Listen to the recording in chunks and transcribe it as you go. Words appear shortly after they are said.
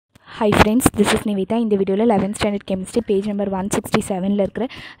Hi friends, this is Nivita. இந்த வீடியோவில் 11th standard chemistry page number 167 இருக்கிற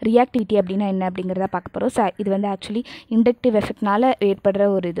reactivity அப்படின்னா என்ன அப்படிங்கிறத பார்க்க போகிறோம். ஸோ இது வந்து ஆக்சுவலி இண்டக்டிவ் எஃபெக்ட்னால ஏற்படுற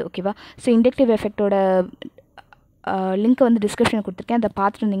ஒரு இது ஓகேவா. ஸோ இண்டக்டிவ் எஃபெக்டோட லிங்க் வந்து டிஸ்கிரிப்ஷனில் கொடுத்துருக்கேன். அதை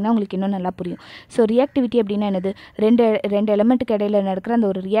பார்த்துட்டு இருந்தீங்கன்னா உங்களுக்கு இன்னும் நல்லா புரியும். ஸோ ரியாக்டிவிட்டி அப்படின்னா என்னது, ரெண்டு எலமெண்ட்டுக்கு இடையில நடக்கிற அந்த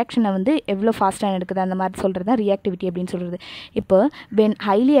ஒரு ரியாக்ஷனை வந்து எவ்வளோ ஃபாஸ்ட்டாக நடக்குது அந்த மாதிரி சொல்கிறது தான் ரியாக்டிவிட்டி அப்படின்னு சொல்கிறது. இப்போ when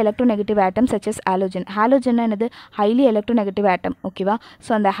highly electronegative atom சச்சஸ் halogen என்னது, ஹைலி எலக்ட்ரோநெகட்டிவ் ஆட்டம் ஓகேவா.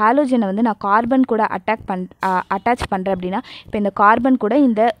 ஸோ அந்த ஹாலோஜனை வந்து நான் கார்பன் கூட அட்டாச் பண்ணுறேன் அப்படின்னா, இப்போ இந்த கார்பன் கூட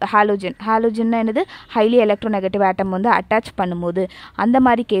இந்த ஹாலோஜன் என்னது, ஹைலி எலக்ட்ரோநெகட்டிவ் ஆட்டம் வந்து அட்டாச் பண்ணும்போது அந்த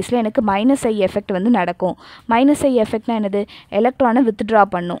மாதிரி கேஸில் எனக்கு -I எஃபெக்ட் வந்து நடக்கும். -I எஃபெக்ட்னா என்னது, எலக்ட்ரானை வித்ட்ரா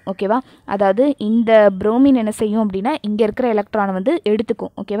பண்ணும் ஓகேவா. அதாவது இந்த புரோமின் என்ன செய்யும் அப்படின்னா, இங்கே இருக்கிற எலக்ட்ரானை வந்து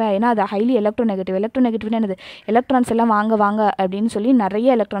எடுத்துக்கும் ஓகேவா. ஏன்னா அது ஹைலி எலக்ட்ரோநெகட்டிவ்னா என்னது, எலக்ட்ரான்ஸ் எல்லாம் வாங்க அப்படின்னு சொல்லி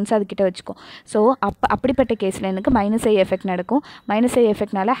நிறைய எலக்ட்ரான்ஸ் அதுக்கிட்ட வச்சுக்கும். ஸோ அப்படிப்பட்ட கேஸில் எனக்கு -I எஃபெக்ட் நடக்கும். -I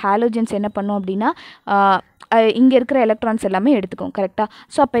எஃபெக்ட்னால ஹாலோஜன்ஸ் என்ன பண்ணும் அப்படின்னா, இங்கே இருக்கிற எலக்ட்ரான்ஸ் எல்லாமே எடுத்துக்கும் கரெக்டாக.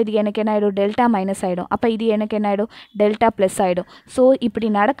 ஸோ அப்போ இது எனக்கு என்ன ஆகிடும், டெல்டா மைனஸ் ஆகிடும். அப்போ இது எனக்கு என்ன ஆகிடும், டெல்டா ப்ளஸ் ஆகிடும். ஸோ இப்படி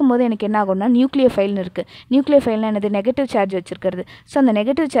நடக்கும்போது எனக்கு என்ன ஆகும்னா, நியூக்ளியோஃபைல்னு இருக்குது. நியூக்ளியோஃபைல்னா என்னது, நெகட்டிவ் சார்ஜ் வச்சுருக்கிறது. ஸோ அந்த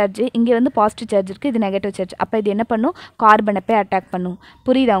நெகட்டிவ் சார்ஜ் இங்கே வந்து பாசிட்டிவ் சார்ஜ் இருக்குது, இது நெகட்டிவ் சார்ஜ். அப்போ இது என்ன பண்ணும், கார்பனை போய் அட்டாக் பண்ணும்.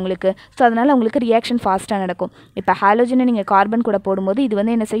 புரியுதா உங்களுக்கு. ஸோ அதனால் உங்களுக்கு ரியாக்ஷன் ஃபாஸ்ட்டாக நடக்கும். இப்போ ஹாலோஜனை நீங்கள் கார்பன் கூட போடும்போது இது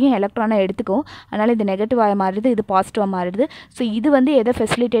வந்து என்ன செய்யும், எலக்ட்ரானை எடுத்துக்கும். அதனால் இது நெகட்டிவாக மாறுது, இது பாசிட்டிவாக மாறுது. ஸோ இது வந்து எதை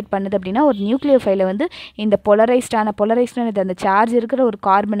ஃபெசிலிட்டேட் பண்ணுது அப்படின்னா, ஒரு நியூக்ளியோஃபைலை வந்து இந்த பொலரைஸ்டான அந்த சார்ஜ் இருக்கிற ஒரு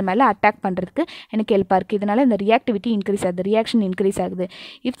கார்பன் மேலே அட்டாக் பண்ணுறதுக்கு எனக்கு ஹெல்ப்பாக இருக்குது. இதனால் இந்த ரியாக்டிவிட்டி இன்க்ரீஸ் ஆகுது, ரியாக்ஷன் இன்க்ரீஸ் ஆகுது.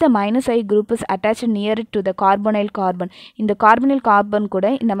 If the -I group is attached near to the carbonyl carbon, இந்த கார்பனைல் கார்பன் கூட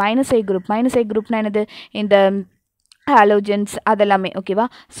இந்த -I குரூப்னா என்னது, இந்த ஹாலோஜன்ஸ் அதெல்லாமே ஓகேவா.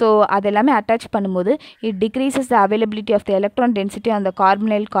 ஸோ அதெல்லாமே அட்டாச் பண்ணும்போது it decreases the availability of the electron density on the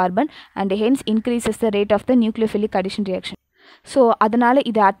carbonyl carbon and hence increases the rate of the nucleophilic addition reaction. So அதனால்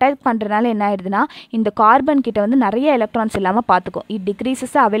இது அட்டாக் பண்ணுறதுனால என்ன ஆயிடுதுன்னா, இந்த கார்பன் கிட்ட வந்து நிறைய எலக்ட்ரான்ஸ் இல்லாமல் பார்த்துக்கும். It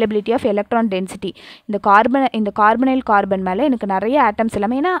decreases the availability of electron density. இந்த கார்பனைல் கார்பன் மேலே எனக்கு நிறைய ஆட்டம்ஸ்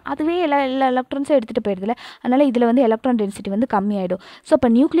எல்லாமே, ஏன்னா அதுவே எல்லா எலக்ட்ரான்ஸும் எடுத்துகிட்டு போயிடுதுல, அதனால் இதில் வந்து எலக்ட்ரான் டென்சிட்டி வந்து கம்மியாயிடும். ஸோ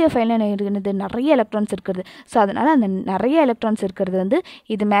இப்போ நியூக்ளியோஃபைல் என்ன இருக்குது, நிறைய எலக்ட்ரான்ஸ் இருக்கிறது. ஸோ அதனால் அந்த நிறைய எலக்ட்ரான்ஸ் இருக்கிறது வந்து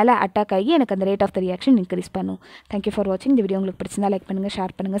இது மேலே அட்டாக் ஆகி எனக்கு அந்த rate of the reaction increase பண்ணும். தேங்க்யூ ஃபார் வாட்சிங். இந்த வீடியோ உங்களுக்கு பிடிச்சிருந்தா லைக் பண்ணுங்கள்,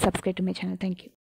 ஷேர் பண்ணுங்கள், subscribe to my channel. Thank you.